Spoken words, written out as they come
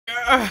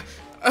I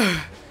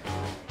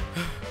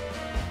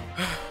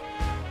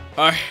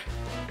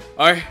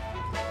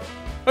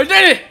did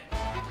it!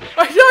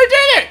 I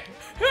did it!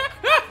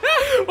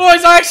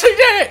 Boys, I actually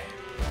did it!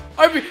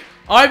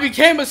 I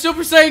became a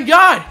Super Saiyan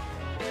God!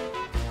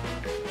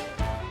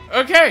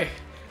 Okay.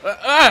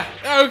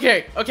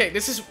 Okay,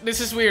 this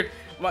is weird.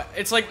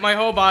 It's like my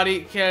whole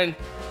body can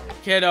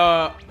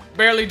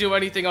barely do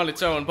anything on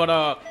its own,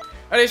 but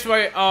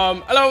anyway,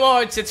 hello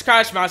mods, it's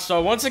Crash Master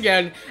once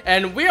again,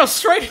 and we are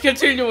straight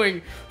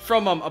continuing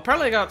from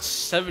apparently I got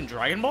 7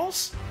 Dragon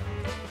Balls?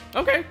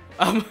 Okay.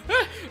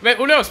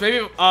 Who knows?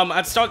 Maybe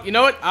at start. You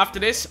know what? After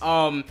this,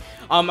 I'm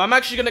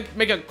actually gonna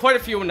make quite a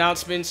few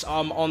announcements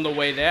on the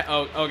way there.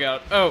 Oh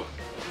god. Oh.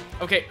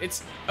 Okay.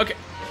 It's okay.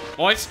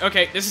 Boys.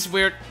 Okay. This is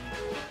weird.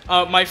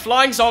 My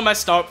flying's all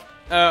messed up.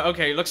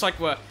 Okay. Looks like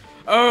we're.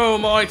 Oh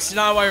my!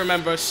 Now I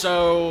remember.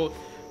 So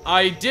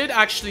I did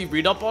actually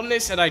read up on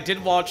this, and I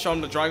did watch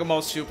the Dragon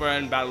Ball Super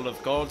and Battle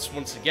of Gods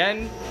once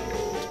again.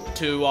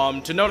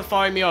 To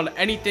notify me on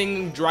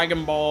anything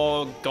Dragon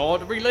Ball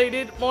God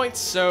related points.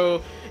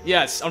 So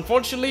yes,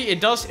 unfortunately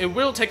it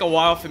will take a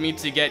while for me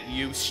to get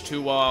used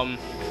to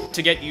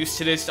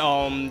this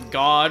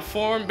God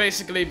form,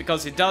 basically,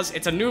 because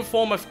it's a new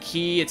form of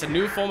ki, it's a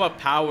new form of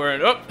power,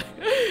 and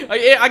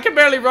I can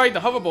barely ride the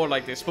hoverboard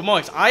like this. But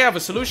Moise, I have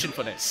a solution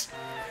for this.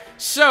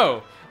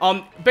 So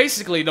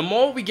basically, the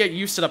more we get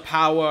used to the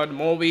power, the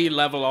more we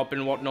level up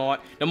and whatnot,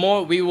 the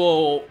more we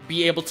will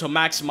be able to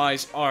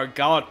maximize our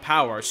God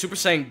power, Super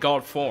Saiyan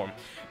God form.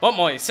 But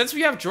Moise, since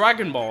we have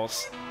Dragon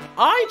Balls,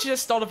 I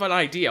just thought of an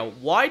idea.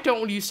 Why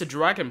don't we use the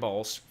Dragon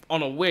Balls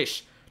on a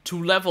wish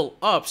to level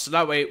up, so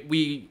that way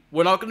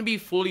we're not going to be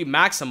fully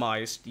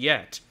maximized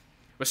yet.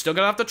 We're still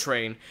going to have to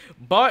train,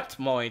 but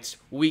Moise,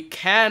 we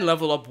can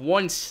level up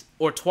once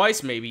or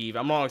twice, maybe even.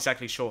 I'm not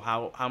exactly sure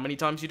how many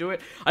times you do it.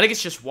 I think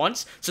it's just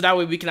once, so that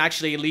way we can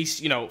actually at least,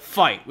 you know,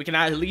 fight. We can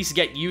at least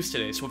get used to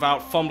this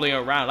without fumbling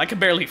around. I can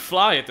barely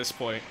fly at this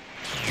point.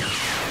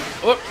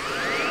 Oh.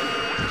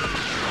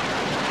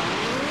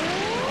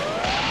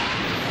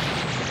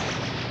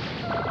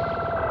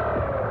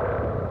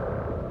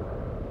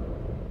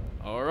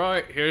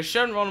 Alright, here's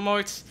Shenron,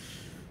 Moise.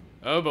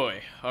 Oh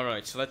boy.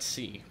 Alright, so let's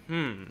see.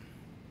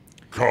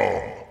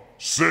 Come,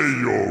 say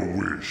your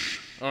wish.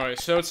 Alright,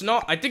 so it's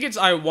not. I think it's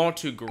I want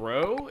to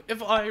grow,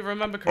 if I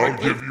remember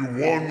correctly. I'll give you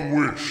one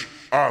wish.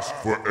 Ask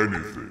for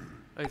anything.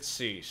 Let's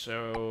see,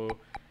 so.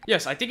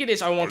 Yes, I think it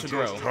is I want to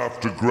grow. You just have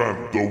to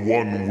grant the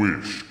one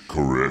wish,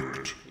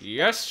 correct?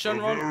 Yes,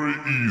 Shenron. A very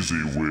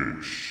easy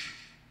wish.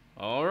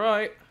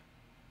 Alright.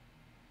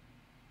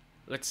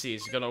 Let's see,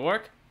 is it gonna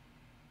work?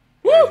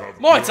 Woo!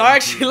 Moits, I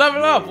actually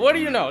leveled up! What do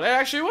you know? That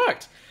actually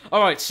worked!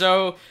 Alright,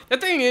 so, the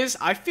thing is,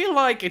 I feel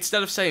like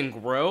instead of saying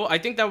grow, I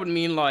think that would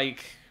mean,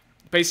 like,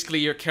 basically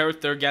your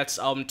character gets,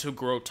 to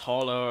grow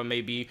taller, or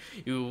maybe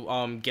you,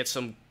 get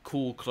some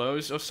cool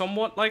clothes or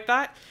somewhat like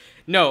that.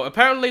 No,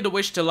 apparently the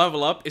wish to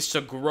level up is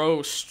to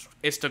grow,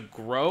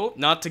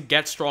 not to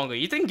get stronger.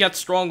 You think get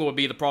stronger would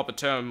be the proper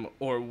term,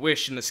 or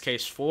wish in this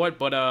case for it,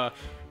 but,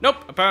 nope,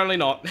 apparently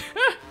not.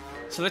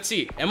 So let's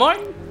see, am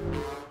I?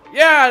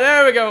 Yeah,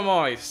 there we go,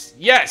 Moise.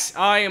 Yes,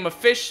 I am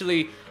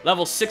officially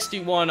level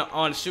 61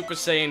 on Super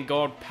Saiyan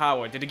God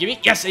Power. Did it give me?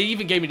 Yes, it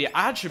even gave me the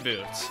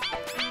attributes.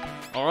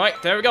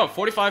 Alright, there we go.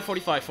 45,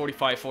 45,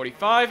 45,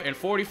 45, and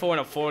 44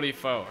 and a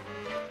 44.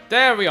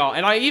 There we are.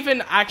 And I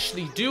even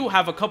actually do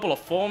have a couple of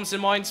forms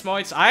in mind,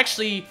 Smites. I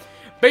actually,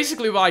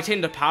 basically when I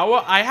attained the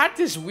power, I had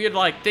this weird,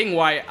 like, thing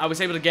where I was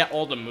able to get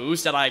all the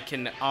moves that I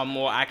can,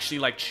 more actually,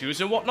 like,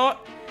 choose and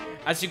whatnot.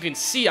 As you can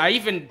see, I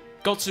even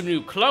got some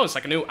new clothes,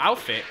 like a new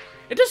outfit.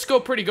 It does go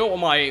pretty good on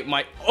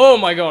my oh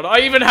my god, I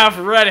even have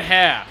red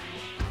hair.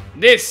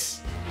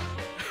 This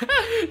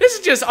is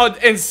just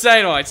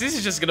insane, right? This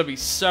is just gonna be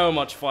so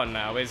much fun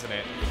now, isn't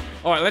it?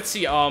 Alright, let's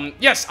see,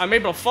 yes, I'm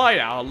able to fly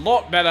now, a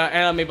lot better,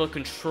 and I'm able to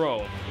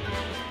control.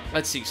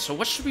 Let's see, so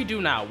what should we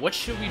do now? What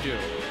should we do?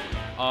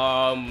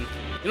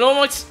 You know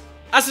what?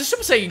 As a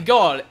Super Saiyan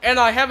God, and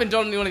I haven't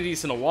done one of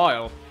these in a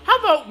while, how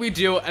about we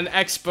do an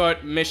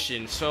expert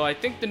mission? So I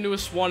think the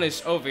newest one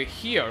is over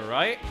here,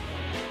 right?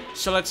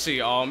 So let's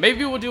see,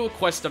 maybe we'll do a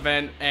quest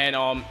event, and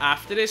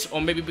after this,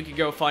 or maybe we could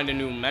go find a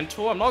new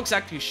mentor. I'm not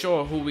exactly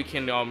sure who we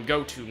can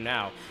go to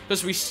now,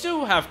 because we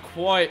still have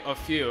quite a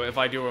few, if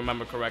I do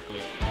remember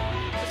correctly.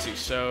 Let's see,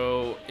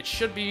 so it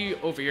should be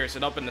over here. Is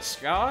it up in the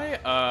sky?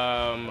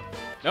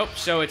 Nope.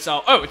 So it's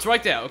oh, it's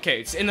right there. Okay,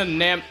 it's in the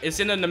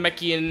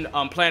Namekian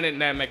planet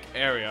Namek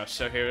area.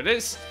 So here it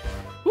is.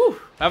 Whew,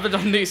 haven't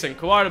done these in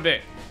quite a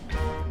bit.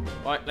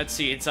 Alright, let's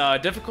see. It's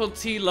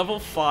difficulty level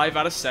 5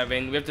 out of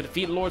 7. We have to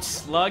defeat Lord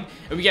Slug,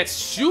 and we get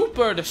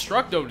Super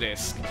Destructo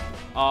Disc.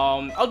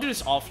 I'll do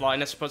this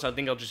offline. I suppose I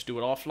think I'll just do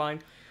it offline.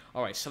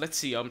 Alright, so let's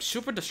see.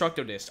 Super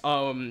Destructo Disc.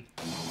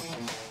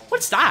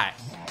 What's that?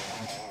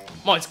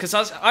 Well, it's because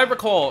as I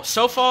recall,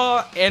 so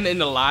far, and in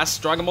the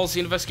last Dragon Ball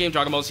Xenoverse game,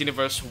 Dragon Ball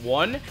Xenoverse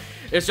 1,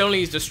 there's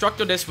only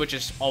Destructo Disc, which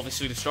is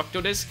obviously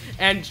Destructo Disc,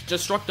 and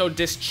Destructo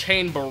Disc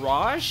Chain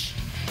Barrage.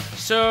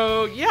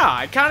 So, yeah,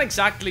 I can't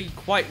exactly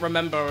quite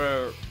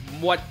remember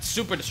what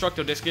Super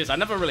Destructo Disc is. I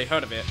never really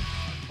heard of it.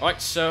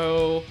 Alright,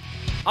 so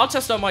I'll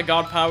test out my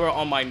God Power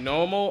on my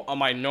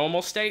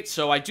normal state.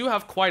 So I do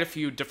have quite a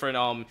few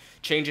different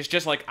changes,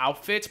 just like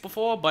outfits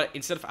before, but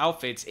instead of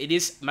outfits, it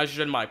is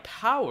measured in my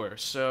power.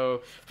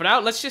 So for now,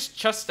 let's just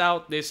test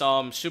out this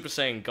Super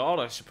Saiyan God,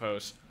 I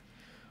suppose.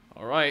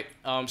 Alright,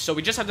 so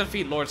we just have to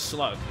defeat Lord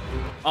Slug.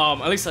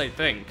 At least I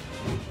think.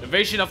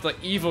 Invasion of the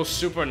evil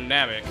Super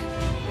Namek.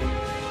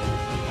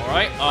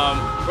 Alright,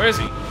 where is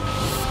he?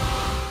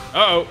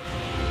 Uh-oh.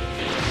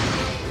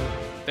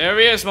 There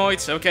he is,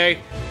 Moits, okay.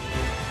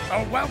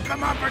 A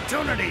welcome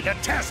opportunity to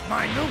test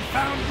my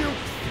newfound youth.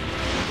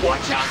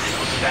 Watch out, this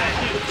was bad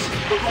news.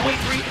 We're going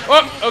for you.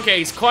 Oh, okay,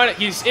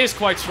 he is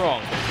quite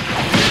strong.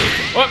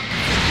 Oh.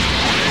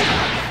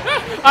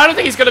 I don't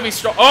think he's gonna be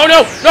strong. Oh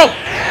no,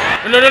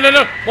 no,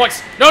 no,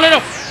 Moits, no.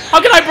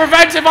 How can I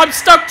prevent if I'm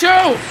stuck too?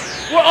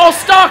 We're all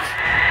stuck.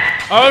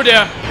 Oh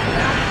dear.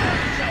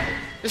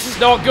 This is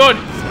not good.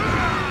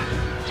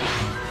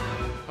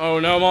 Oh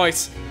no,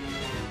 Moits.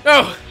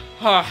 No.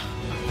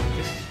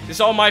 This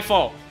is all my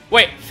fault.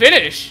 Wait,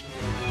 finish?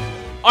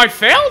 I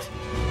failed?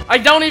 I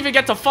don't even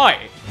get to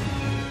fight.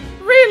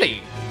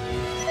 Really?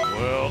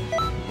 Well,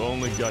 you've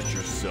only got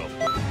yourself.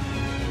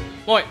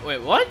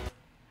 Wait, what?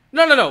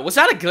 No. Was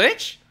that a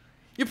glitch?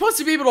 You're supposed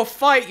to be able to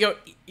fight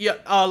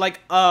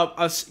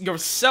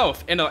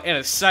yourself in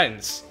a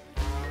sense.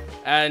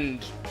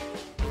 And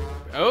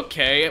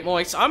okay,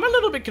 well, I'm a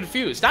little bit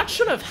confused. That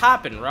should have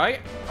happened, right?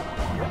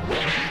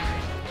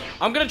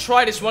 I'm gonna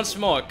try this once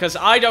more, because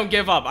I don't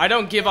give up. I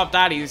don't give up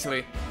that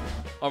easily.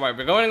 Alright,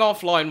 we're going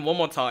offline one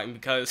more time,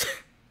 because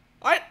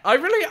I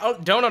really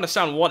don't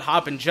understand what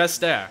happened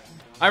just there.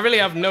 I really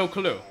have no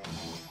clue.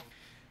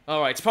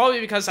 Alright, it's probably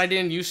because I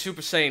didn't use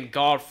Super Saiyan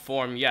God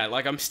form yet.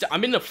 Like,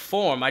 I'm in the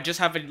form, I just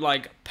haven't,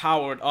 like,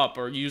 powered up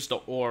or used the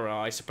aura,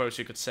 I suppose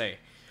you could say.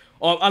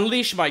 Or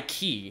unleash my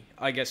ki,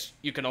 I guess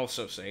you can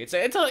also say.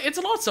 It's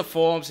lots of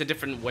forms and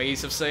different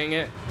ways of saying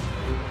it.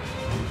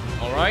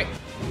 Alright.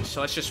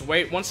 So let's just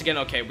wait. Once again,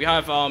 okay, we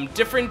have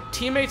different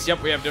teammates.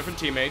 Yep, we have different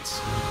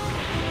teammates.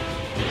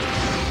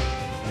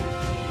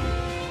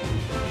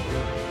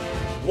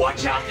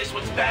 Watch out, this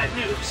one's bad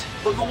news.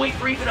 Look away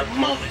for even a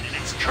moment and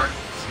it's curtains.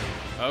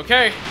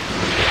 Okay.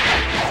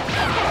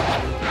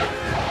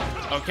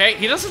 Okay,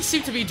 he doesn't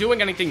seem to be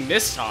doing anything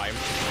this time.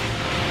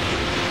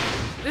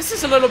 This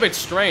is a little bit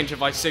strange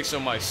if I say so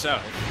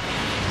myself.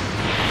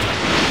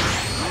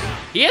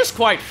 He is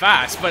quite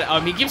fast, but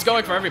he keeps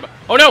going for everybody.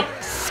 Oh no!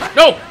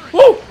 No!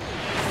 Woo!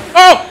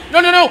 Oh!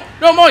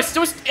 No, Moist!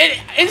 It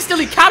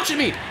instantly captured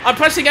me! I'm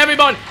pressing every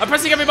button!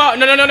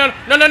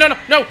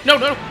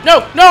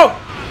 No!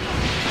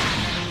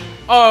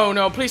 Oh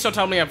no, please don't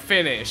tell me I'm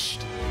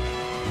finished.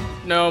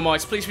 No,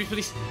 Moist,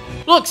 please.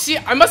 Look, see,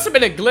 I must have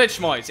been a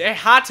glitch, Moist. It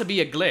had to be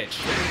a glitch.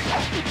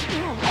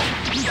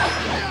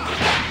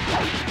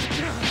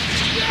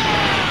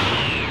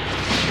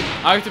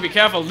 I have to be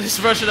careful. This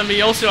version of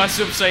me also has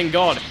Super Saiyan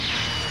God.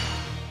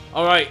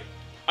 Alright.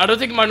 I don't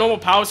think my normal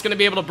power is going to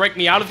be able to break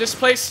me out of this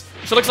place.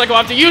 So it looks like I'll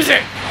have to use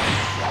it.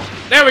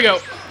 There we go.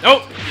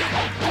 Nope.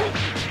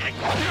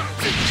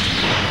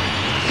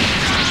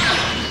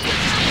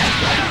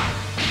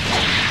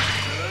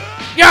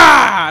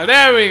 Yeah!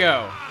 There we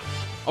go.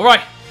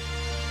 Alright.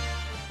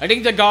 I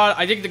think the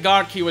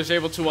God key was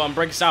able to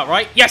break us out,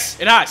 right? Yes,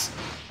 it has.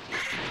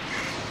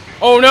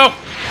 Oh no.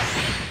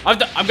 I'm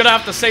gonna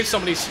have to save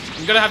some of these.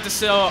 I'm gonna have to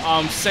still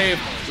save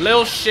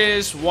Lil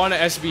Shiz 1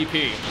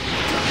 SBP.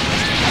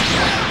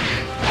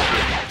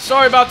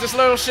 Sorry about this,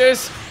 Lil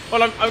Shiz,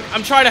 but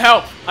I'm trying to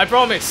help. I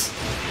promise.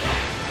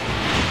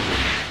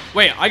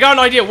 Wait, I got an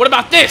idea. What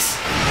about this?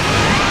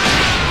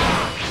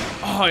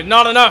 Oh,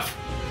 not enough.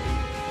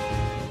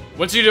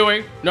 What's he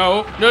doing?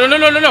 No.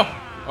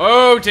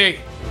 Oh, dear.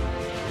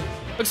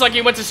 Looks like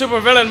he went to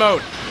super villain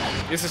mode.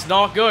 This is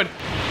not good.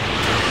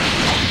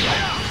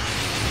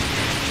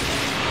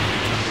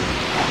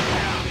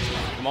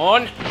 Come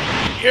on.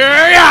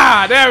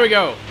 Yeah, there we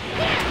go.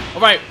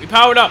 Alright, we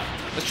powered up.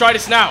 Let's try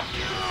this now.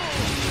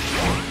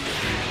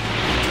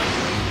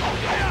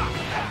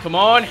 Come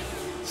on.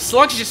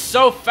 Slug's just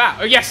so fast.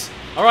 Oh, yes.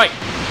 Alright.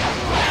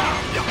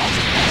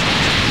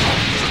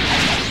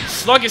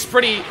 Slug is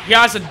pretty... He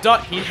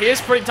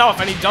is pretty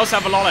tough, and he does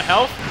have a lot of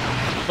health.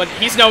 But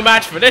he's no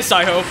match for this,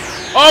 I hope.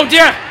 Oh,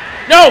 dear.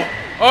 No.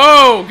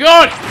 Oh,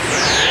 God.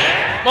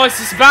 Oh, this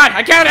is bad.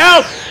 I can't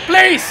help.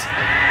 Please.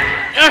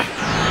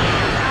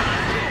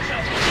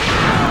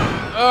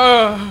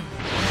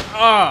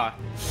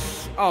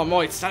 Oh,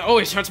 Moits, that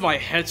always hurts my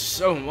head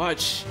so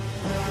much.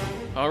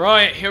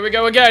 Alright, here we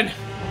go again.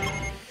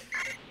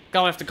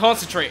 Gotta have to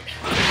concentrate.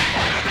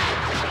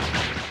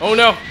 Oh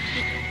no.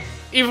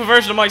 Evil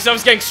version of myself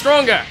is getting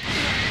stronger.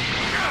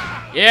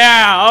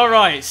 Yeah,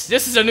 alright.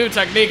 This is a new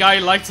technique I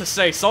like to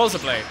say, Salsa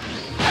Blade.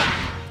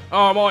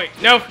 Oh boy,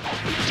 no.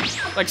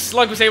 Like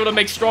Slug was able to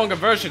make stronger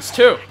versions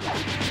too.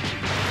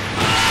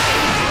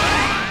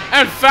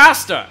 And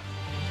faster.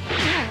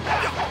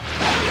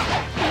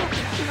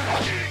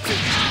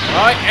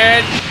 Alright,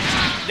 and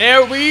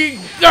there we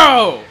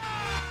go!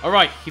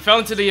 Alright, he fell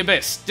into the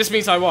abyss. This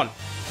means I won.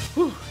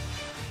 Whew.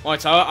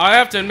 Alright, so I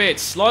have to admit,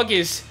 Slug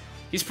he's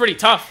pretty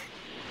tough.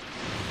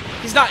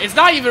 It's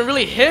not even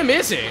really him,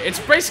 is it? It's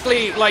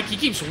basically like he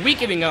keeps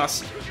weakening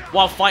us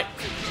while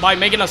by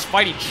making us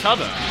fight each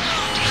other.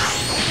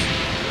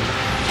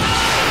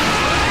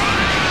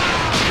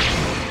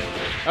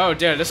 Oh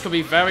dear, this could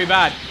be very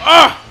bad.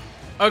 Ugh!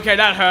 Okay,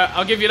 that hurt.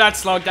 I'll give you that,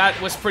 Slug. That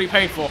was pretty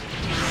painful.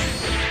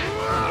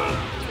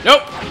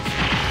 Nope.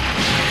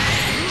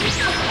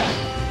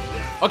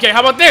 Okay, how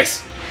about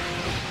this?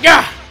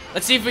 Yeah!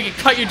 Let's see if we can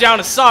cut you down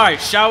to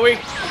size, shall we?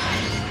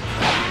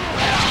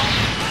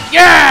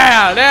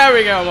 Yeah! There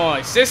we go,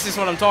 boys. This is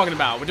what I'm talking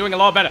about. We're doing a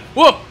lot better.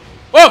 Whoa!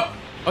 Whoa!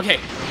 Okay.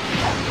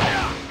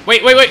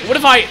 Wait. What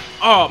if I...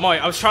 Oh, my.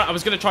 I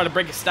was gonna try to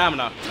break his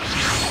stamina.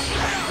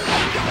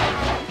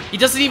 He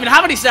doesn't even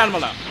have any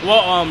stamina.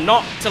 Well,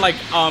 not to like,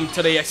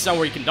 to the extent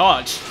where you can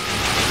dodge.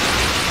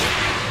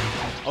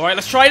 Alright,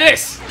 let's try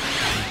this.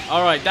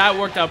 Alright, that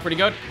worked out pretty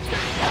good.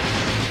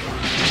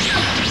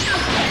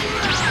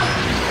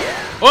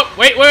 Oh,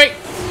 wait.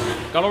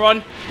 Gotta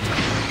run.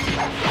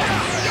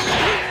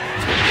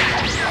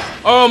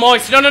 Oh, my.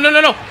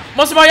 No.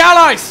 Most of my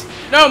allies.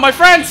 No, my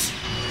friends.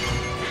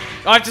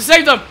 I have to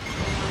save them.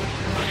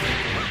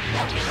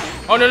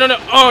 Oh, no.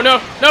 Oh,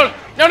 no.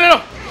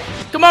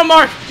 Come on,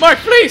 Mark,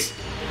 please!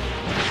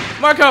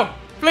 Marco,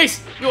 please!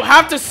 You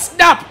have to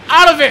snap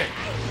out of it!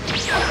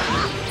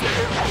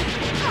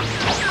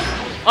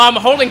 I'm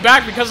holding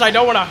back because I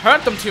don't want to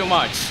hurt them too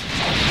much.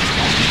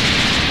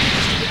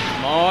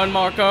 Come on,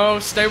 Marco,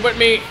 stay with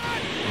me.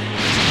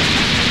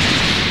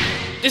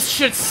 This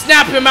should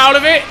snap him out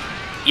of it!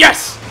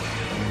 Yes!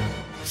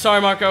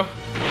 Sorry, Marco.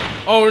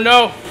 Oh,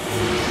 no.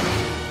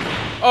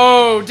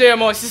 Oh, dear,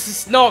 Moise, this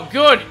is not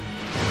good.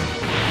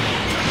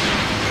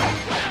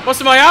 Most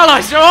of my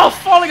allies, they're all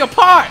falling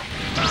apart!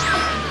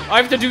 I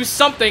have to do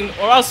something,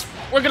 or else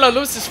we're gonna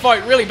lose this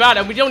fight really bad,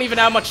 and we don't even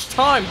have much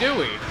time, do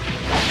we?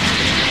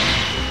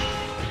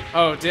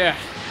 Oh dear.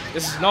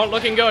 This is not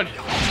looking good.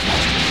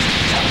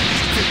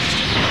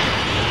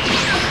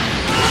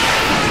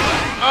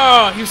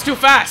 Oh, he was too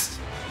fast!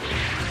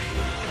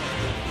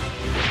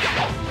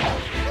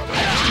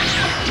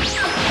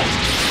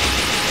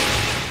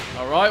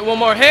 Alright, one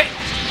more hit.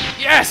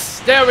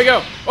 Yes! There we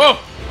go.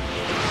 Oh!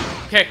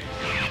 Okay.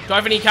 Do I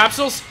have any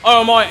capsules?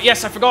 Oh my,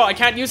 yes, I forgot. I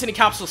can't use any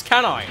capsules,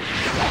 can I?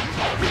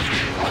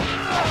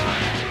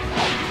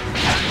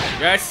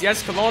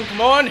 Yes, come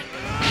on.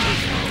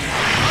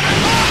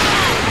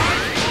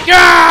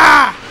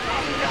 Yeah!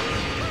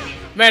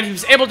 Man, he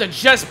was able to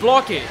just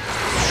block it.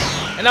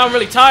 And now I'm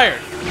really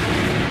tired.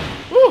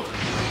 Woo!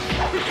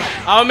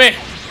 Oh man,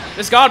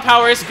 this god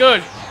power is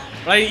good.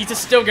 But I need to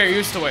still get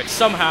used to it,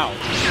 somehow.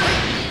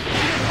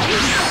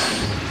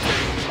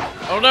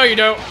 Oh no, you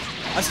don't.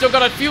 I still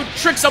got a few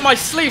tricks on my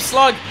sleeve,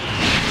 Slug.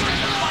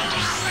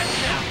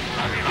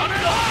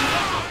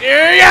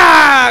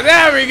 Yeah,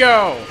 there we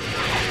go.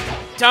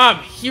 Tom,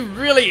 he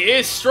really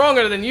is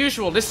stronger than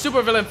usual. This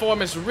supervillain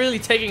form is really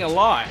taking a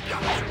lot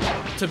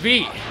to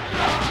beat.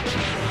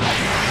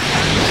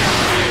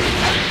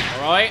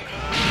 Alright.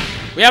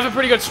 We have a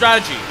pretty good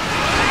strategy.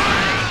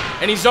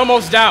 And he's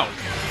almost down.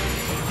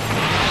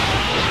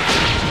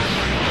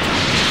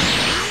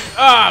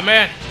 Ah,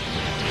 man.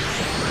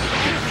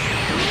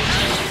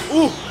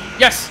 Ooh,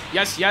 yes.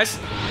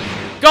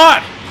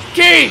 God!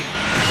 Key!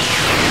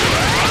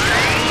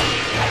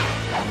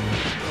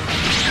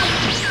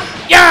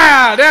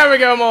 Yeah! There we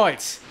go,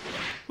 moits.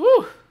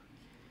 Woo!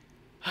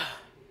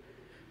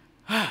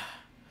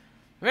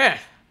 Man.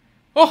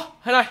 Oh,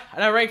 and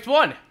I ranked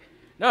 1.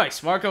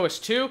 Nice. Marco is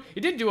 2. He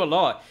did do a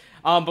lot.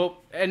 But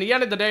in the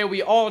end of the day,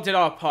 we all did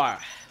our part.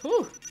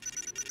 Whew.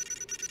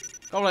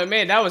 Oh, like,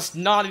 man, that was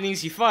not an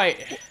easy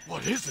fight.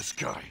 What is this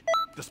guy?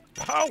 This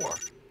power?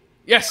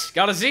 Yes,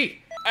 got a Z.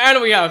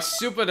 And we have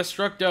Super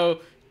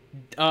Destructo,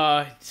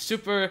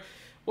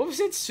 what was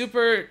it?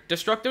 Super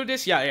Destructo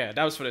Disc? Yeah,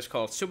 that was what it's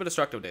called. Super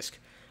Destructo Disc.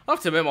 I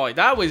have to admit, Molly,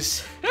 that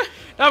was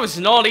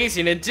not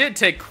easy, and it did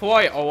take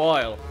quite a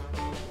while.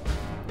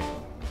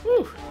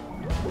 Whew.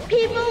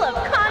 People of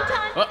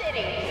Conton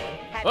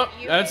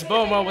City. That's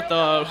Boma with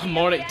the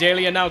morning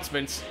daily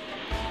announcements.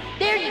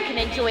 There you can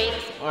enjoy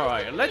it.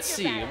 Alright, let's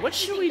see. What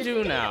should we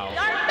do now?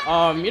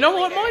 You know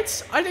what,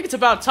 mates? I think it's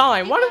about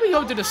time. Why don't we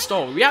go to the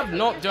story? We have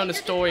not done the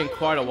story in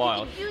quite a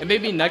while. And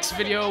maybe next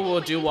video we'll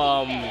do,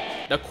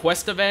 the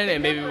quest event,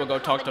 and maybe we'll go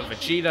talk to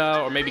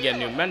Vegeta, or maybe get a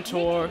new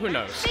mentor. Who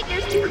knows?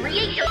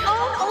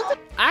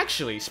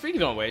 Actually,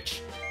 speaking of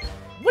which,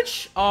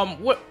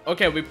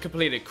 okay, we've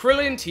completed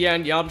Krillin,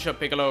 Tien, Yamcha,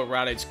 Piccolo,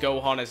 Raditz,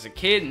 Gohan as a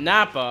kid,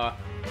 Nappa.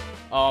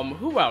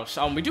 Who else?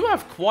 We do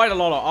have quite a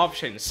lot of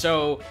options,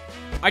 so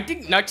I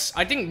think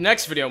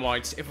next video,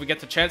 mates, if we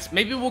get the chance,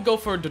 maybe we'll go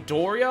for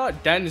Dodoria,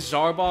 then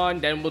Zarbon,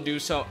 then we'll do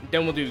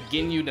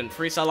Ginyu, then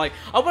Frieza. Like,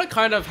 I want to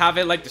kind of have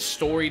it like the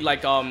story,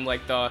 like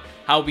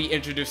how we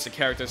introduce the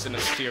characters in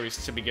the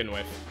series to begin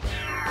with.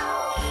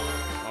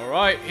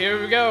 Alright, here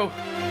we go.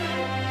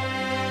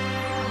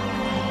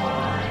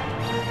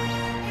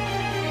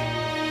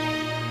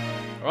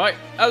 Alright,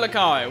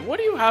 Eldakai, what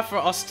do you have for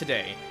us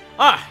today?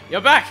 Ah, you're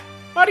back!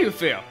 How do you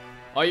feel?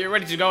 Are you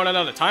ready to go on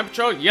another time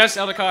patrol? Yes,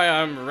 Eldakai,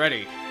 I'm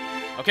ready.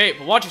 Okay,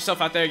 but watch yourself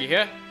out there, you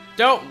hear?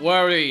 Don't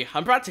worry,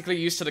 I'm practically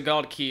used to the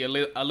God Key, at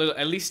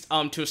least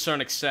to a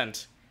certain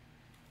extent.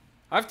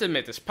 I have to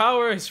admit, this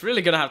power is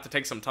really gonna have to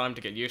take some time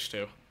to get used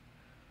to.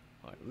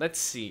 Right, let's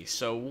see,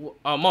 so,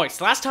 Moist,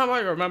 last time I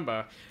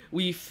remember,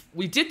 we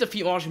did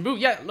defeat Majin Buu.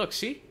 Yeah, look,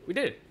 see? We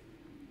did.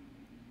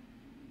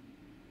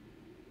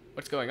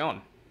 What's going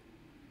on?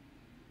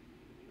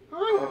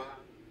 Oh,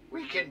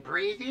 we can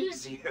breathe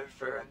easier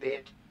for a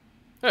bit.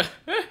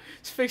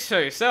 Speak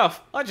for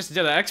yourself. I just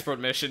did an expert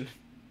mission.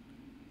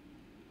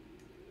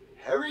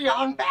 Hurry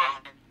on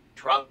back.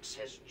 Trunks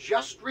has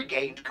just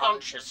regained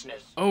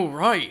consciousness. Oh,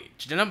 right.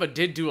 Janemba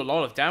did do a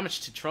lot of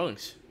damage to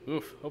Trunks.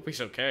 Oof, hope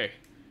he's okay.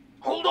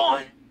 Hold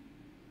on!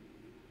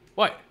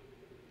 What?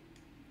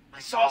 I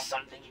saw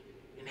something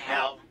in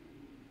hell.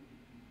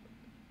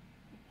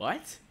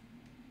 What?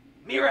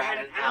 Mira had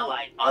an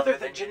ally other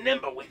than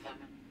Janemba with him.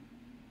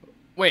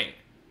 Wait,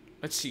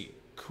 let's see.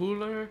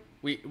 Cooler?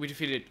 We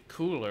defeated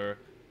Cooler,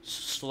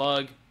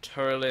 Slug,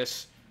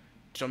 Turles,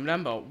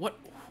 Janemba. What?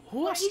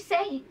 Who What else? are you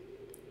saying?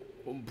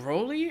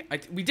 Broly?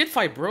 We did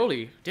fight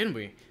Broly, didn't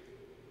we?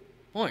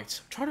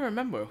 Wait, I'm trying to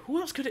remember.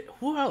 Who else could it?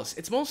 Who else?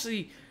 It's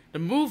mostly the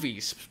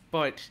movies,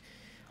 but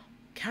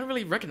I can't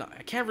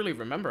really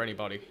remember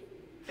anybody.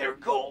 Their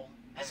goal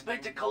has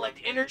been to collect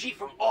energy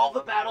from all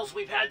the battles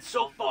we've had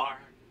so far.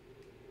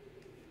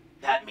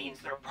 That means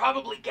they're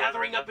probably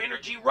gathering up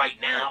energy right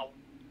now.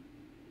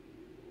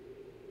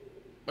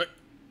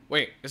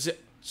 Wait, is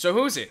it? So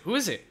who is it? Who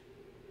is it?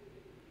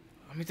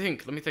 Let me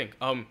think.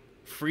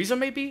 Frieza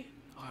maybe?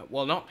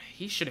 Well, no,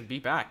 he shouldn't be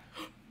back.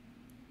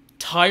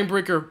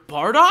 Timebreaker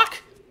Bardock?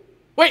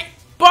 Wait,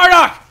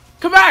 Bardock!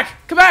 Come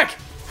back! Come back!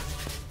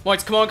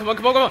 Moits, come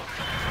on.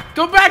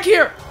 Go back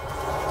here!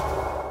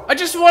 I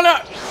just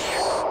wanna...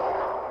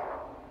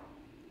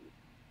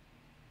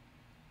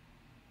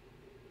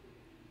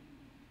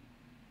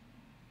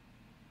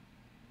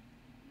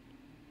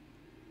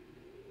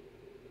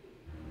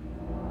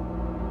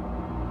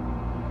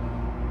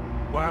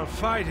 While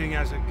fighting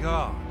as a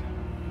god,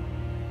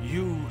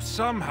 you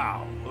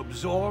somehow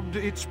absorbed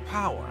its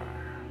power.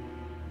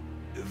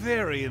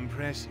 Very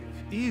impressive,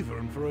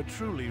 even for a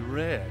truly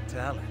rare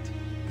talent.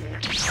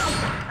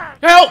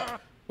 Help!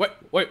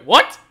 Wait,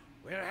 what?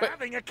 We're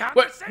having a Wait,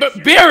 conversation. but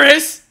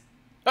Beerus?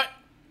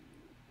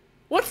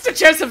 What's the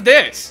chance of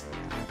this?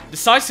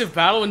 Decisive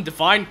battle in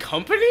divine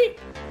company?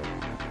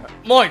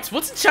 Moits,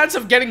 what's the chance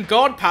of getting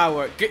god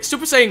power,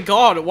 Super Saiyan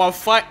God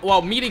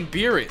while meeting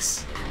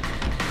Beerus?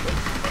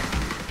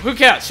 Who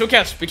cares? We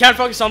can't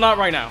focus on that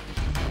right now.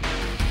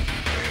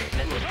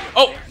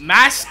 Oh,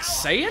 Masked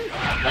Saiyan?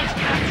 Let's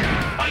capture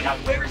him. Find out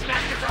where his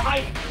masters are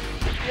hiding.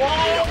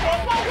 Whoa!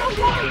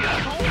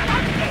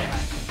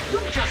 You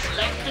just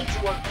leapt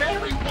into a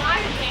very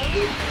wide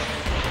cave.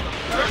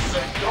 The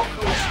person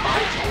Goku is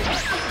fighting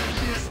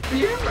is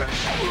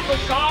Beerus, the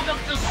god of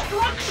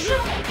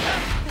destruction.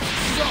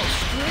 So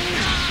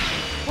strange.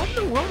 What in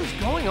the world is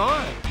going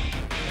on?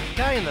 The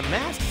guy in the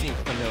mask seems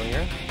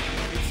familiar.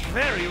 It's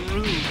very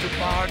rude to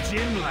barge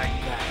in like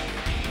that.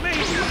 Maybe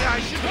I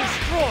should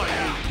destroy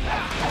you.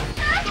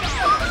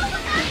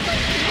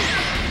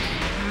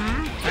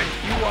 And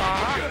you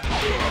are?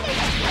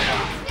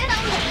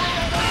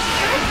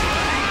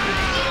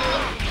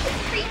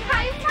 Free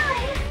prime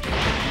time.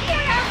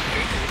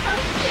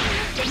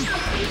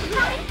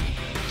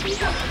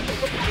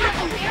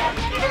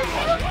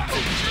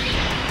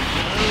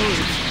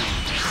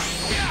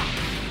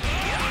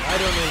 I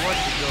don't know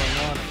what's going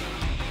on.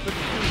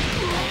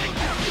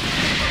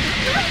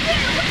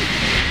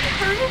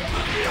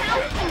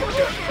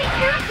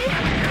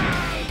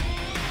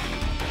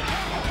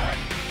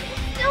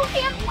 Still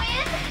can't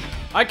win.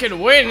 I can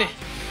win.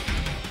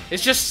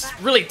 It's just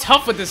really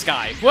tough with this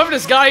guy. Whoever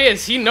this guy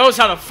is, he knows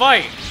how to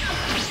fight.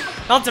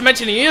 Not to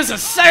mention he is a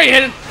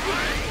Saiyan.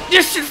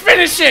 You should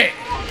finish it.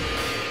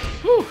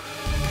 Whew.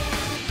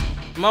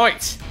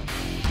 Might.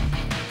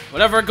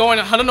 Whatever going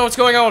on, I don't know what's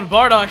going on with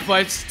Bardock,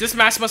 but this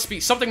mask must be,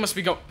 something must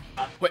be going.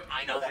 Wait.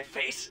 I know that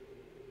face.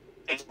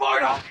 It's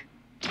Bardock.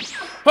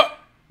 Huh,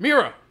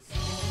 Mira.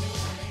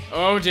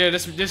 Oh dear,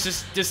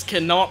 this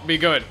cannot be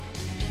good.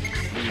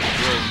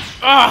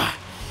 Ah.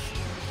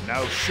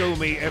 Now show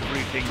me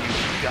everything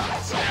you've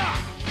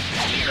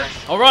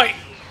got. All right.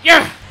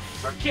 Yeah.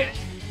 Forget it.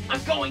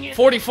 I'm going in.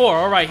 44.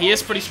 All right, he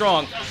is pretty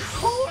strong.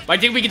 I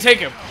think we can take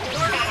him. You're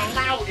not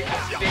allowed in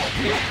this big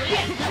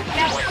history.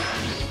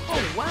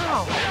 Oh,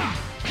 wow.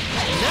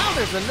 And now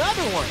there's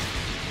another one.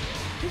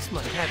 This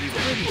must have you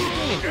pretty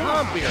stinging,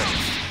 huh,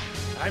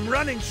 Beerus? I'm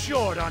running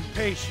short on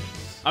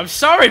patience. I'm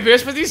sorry,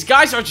 Beerus, but these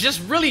guys are just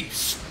really...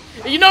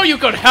 You know you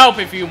could help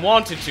if you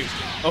wanted to.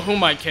 Oh, who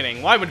am I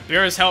kidding? Why would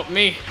Beerus help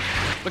me?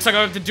 Looks like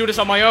I have to do this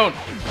on my own.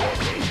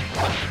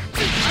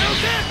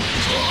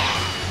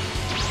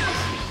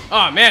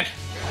 Oh man.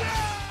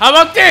 How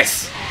about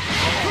this?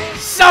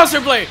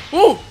 Saucer Blade!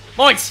 Ooh!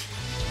 Points!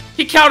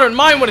 He countered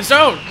mine with his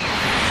own!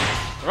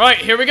 Alright,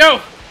 here we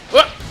go!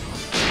 Whoop.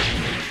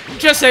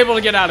 just able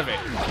to get out of it.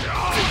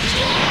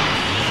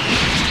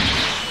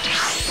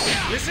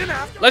 Listen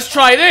after. Let's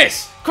try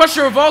this.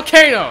 Crusher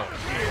Volcano.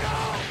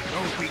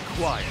 Don't be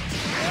quiet.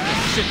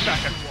 Just sit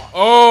back and watch.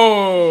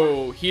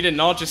 Oh, he did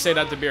not just say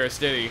that to Beerus,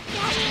 did he?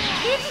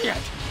 Idiot!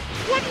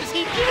 What is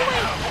he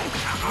doing?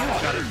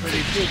 You've got a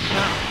pretty big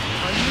mouth.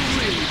 Are you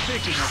really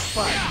picking a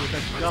fight with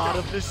a god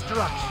of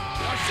destruction?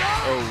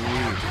 Oh,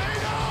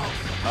 really?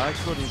 I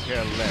couldn't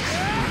care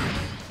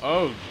less.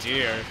 Oh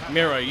dear.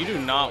 Mira, you do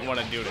not want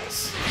to do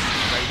this.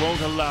 They won't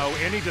allow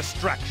any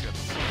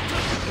distractions.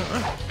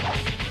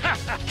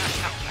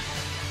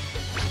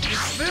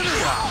 It's been a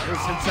while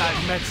since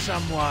I've met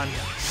someone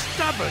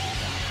stubborn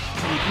enough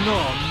to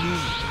ignore me.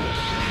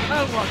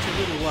 I'll watch a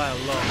little while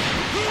longer,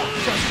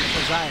 just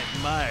because I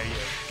admire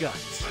your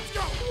guts.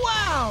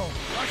 Wow!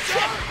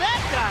 Check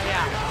that guy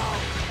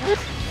out!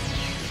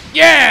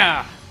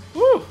 Yeah!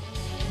 Woo!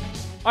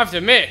 I have to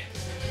admit,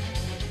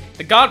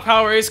 the god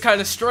power is kind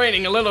of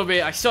straining a little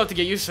bit. I still have to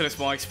get used to this,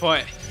 boys,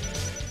 but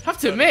I have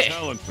to admit,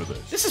 Talent for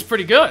this. this is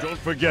pretty good. Don't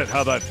forget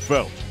how that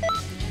felt.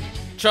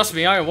 Trust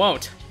me, I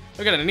won't.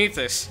 We're gonna need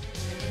this.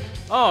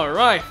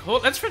 Alright, well,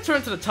 let's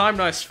return to the time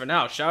dice for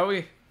now, shall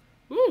we?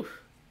 Woo!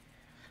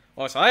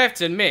 Well, so I have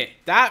to admit,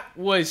 that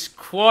was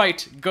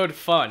quite good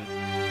fun.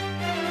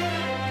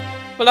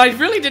 But I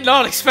really did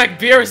not expect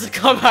Beerus to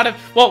come out of...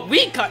 Well,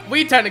 we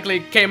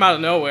technically came out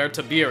of nowhere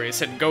to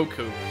Beerus and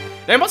Goku.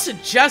 They must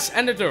have just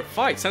ended their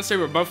fight since they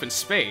were both in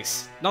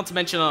space. Not to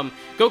mention,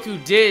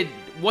 Goku did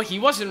what he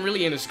wasn't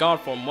really in his god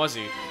form, was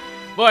he?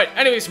 But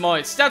anyways,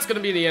 mods, that's gonna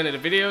be the end of the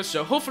video,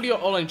 so hopefully you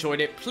all enjoyed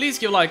it. Please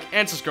give a like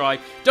and subscribe.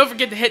 Don't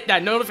forget to hit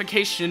that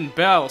notification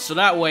bell, so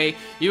that way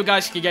you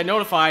guys can get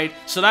notified,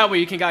 so that way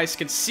you guys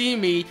can see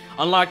me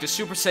unlock the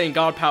Super Saiyan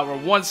God power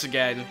once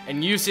again,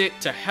 and use it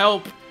to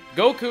help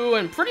Goku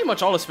and pretty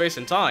much all of space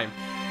and time.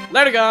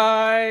 Later,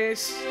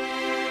 guys!